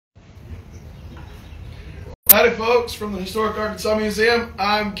Howdy folks, from the Historic Arkansas Museum,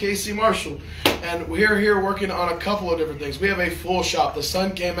 I'm Casey Marshall, and we're here working on a couple of different things. We have a full shop. The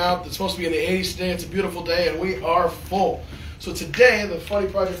sun came out, it's supposed to be in the 80s today, it's a beautiful day, and we are full. So today, the funny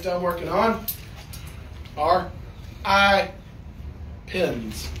project I'm working on are eye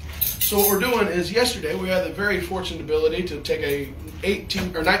pins. So what we're doing is, yesterday we had the very fortunate ability to take a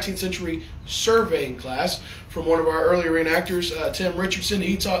 18th or 19th century surveying class from one of our early reenactors, Tim Richardson.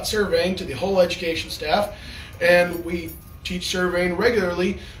 He taught surveying to the whole education staff, and we teach surveying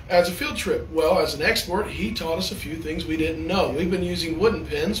regularly as a field trip. Well, as an expert, he taught us a few things we didn't know. We've been using wooden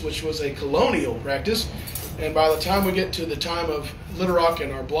pins, which was a colonial practice, and by the time we get to the time of Little Rock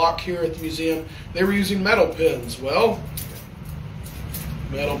and our block here at the museum, they were using metal pins. Well,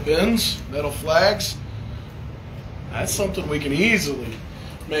 metal pins, metal flags, that's something we can easily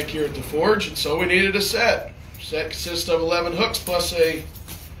make here at the forge, and so we needed a set. Set consists of 11 hooks plus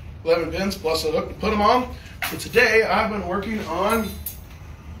 11 pins plus a hook to put them on. So today I've been working on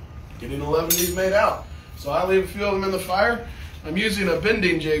getting 11 of these made out. So I leave a few of them in the fire. I'm using a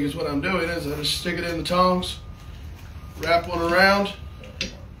bending jig is what I'm doing. Is I just stick it in the tongs, wrap one around,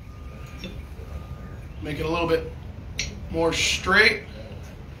 make it a little bit more straight.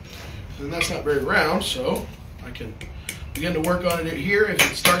 And that's not very round, so I can begin to work on it here.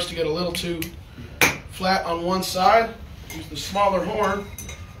 If it starts to get a little too flat on one side, use the smaller horn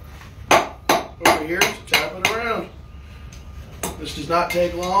over here to tap it around. This does not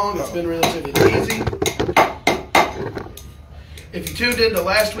take long. It's been relatively easy. If you tuned into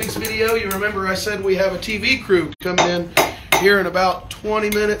last week's video, you remember I said we have a TV crew coming in here in about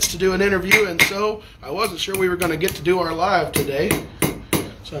 20 minutes to do an interview, and so I wasn't sure we were going to get to do our live today.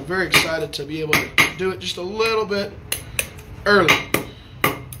 So I'm very excited to be able to do it just a little bit early.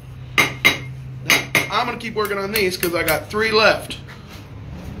 Now, I'm going to keep working on these because I got 3 left.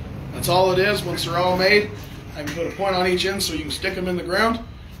 That's all it is. Once they're all made, I can put a point on each end so you can stick them in the ground.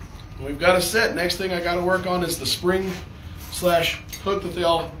 And we've got a set. Next thing I got to work on is the spring slash hook that they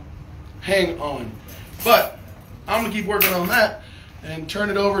all hang on. But I'm going to keep working on that and turn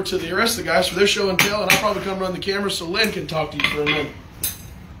it over to the rest of the guys for their show and tell, and I'll probably come run the camera so Lynn can talk to you for a minute.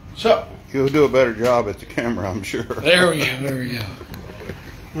 So you'll do a better job at the camera, I'm sure. There we go. There we go.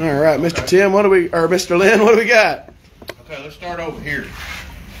 All right, Mr. Tim, Mr. Lynn, what do we got? Okay, let's start over here.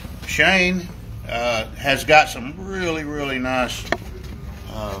 Shane has got some really nice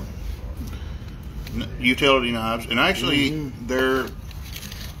utility knives, and actually, the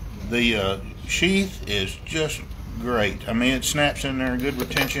sheath is just great. I mean, it snaps in there, good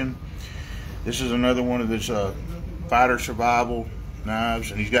retention. This is another one of his fighter survival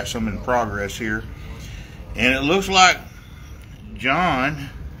knives, and he's got some in progress here. And it looks like John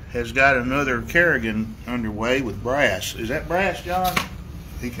has got another Kerrigan underway with brass. Is that brass, John?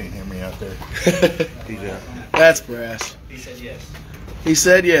 He can't hear me out there. That's brass. He said yes. He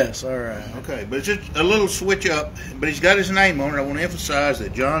said yes. All right. Okay, but it's just a little switch up, but he's got his name on it. I want to emphasize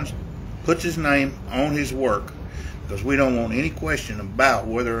that John puts his name on his work, because we don't want any question about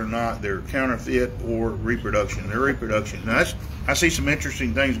whether or not they're counterfeit or reproduction. They're reproduction. Now, I see some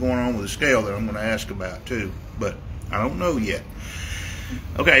interesting things going on with the scale that I'm going to ask about too, but I don't know yet.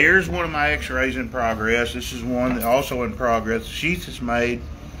 Okay, here's one of my x-rays in progress. This is one that also in progress. The sheath is made.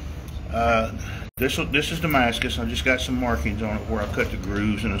 This is Damascus. I just got some markings on it where I cut the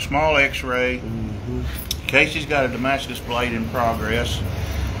grooves, and a small x-ray. Casey's got a Damascus blade in progress.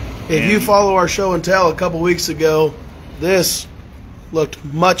 If you follow our show and tell a couple weeks ago, this looked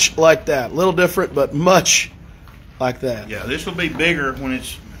much like that. A little different, but much like that. Yeah, this will be bigger when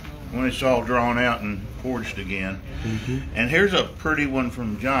it's all drawn out and forged again. And here's a pretty one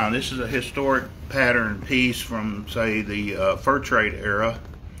from John. This is a historic pattern piece from, say, the fur trade era.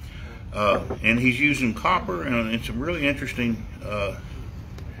 And he's using copper, and it's some really interesting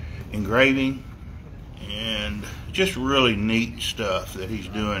engraving and just really neat stuff that he's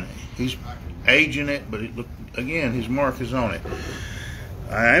doing. He's aging it, but again, his mark is on it.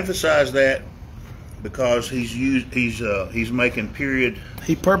 I emphasize that because he's making period.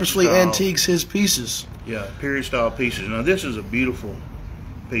 He purposely style. antiques his pieces. Yeah, period style pieces. Now this is a beautiful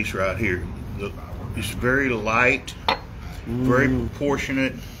piece right here. It's very light, very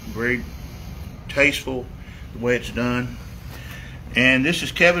proportionate, very tasteful the way it's done. And this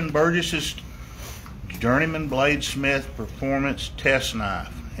is Kevin Burgess's Journeyman Bladesmith Performance Test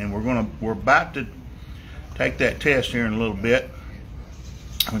Knife, and we're about to take that test here in a little bit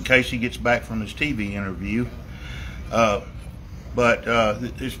when Casey gets back from his TV interview. I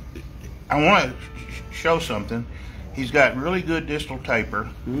want to show something. He's got really good distal taper.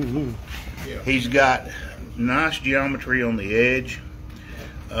 He's got nice geometry on the edge.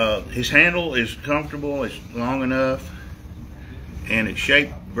 His handle is comfortable, it's long enough, and it's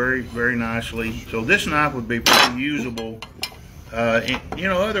shaped very, very nicely. So this knife would be pretty usable,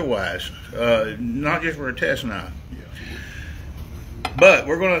 otherwise, not just for a test knife. But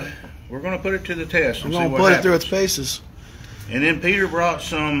we're gonna put it to the test and see what happens. We're gonna put it through its paces. And then Peter brought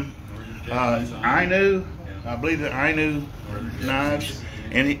some Ainu, I believe the Ainu knives,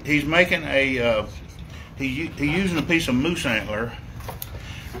 and he's making a he's using a piece of moose antler,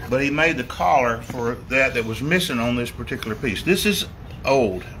 but he made the collar for that was missing on this particular piece. This is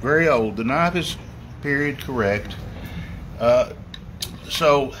old, very old. The knife is period correct.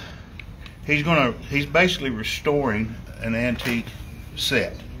 So he's basically restoring an antique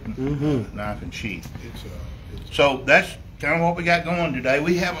set, knife and sheath. So that's kind of what we got going today.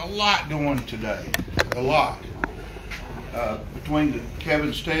 We have a lot going today, a lot. Between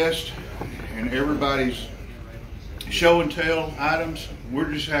Kevin's test and everybody's show and tell items,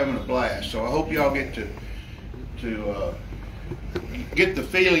 we're just having a blast. So I hope y'all get to get the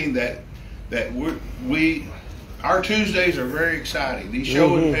feeling that our Tuesdays are very exciting. These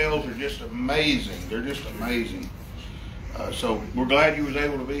show and tells are just amazing. They're just amazing. So we're glad you was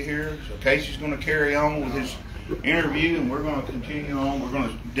able to be here. So Casey's going to carry on with his interview, and we're going to continue on. We're going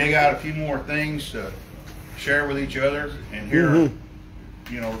to dig out a few more things to share with each other and hear,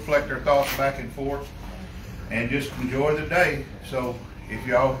 reflect our thoughts back and forth, and just enjoy the day. So if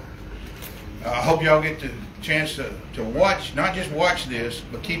y'all, I hope y'all get the chance to watch, not just watch this,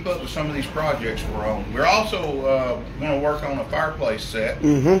 but keep up with some of these projects we're on. We're also going to work on a fireplace set.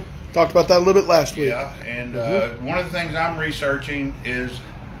 Talked about that a little bit last week. Yeah, and one of the things I'm researching is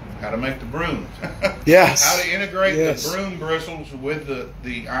how to make the broom. Yes. How to integrate the broom bristles with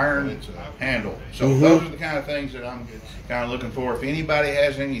the iron handle. So those are the kind of things that I'm kind of looking for. If anybody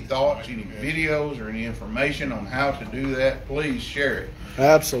has any thoughts, any videos, or any information on how to do that, please share it.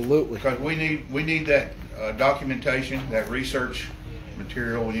 Absolutely. Because we need that documentation, that research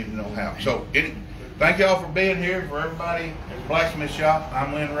material. We need to know how. So thank y'all for being here. For everybody at Blacksmith Shop,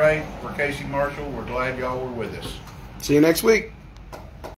 I'm Lynn Ray. For Casey Marshall, we're glad y'all were with us. See you next week.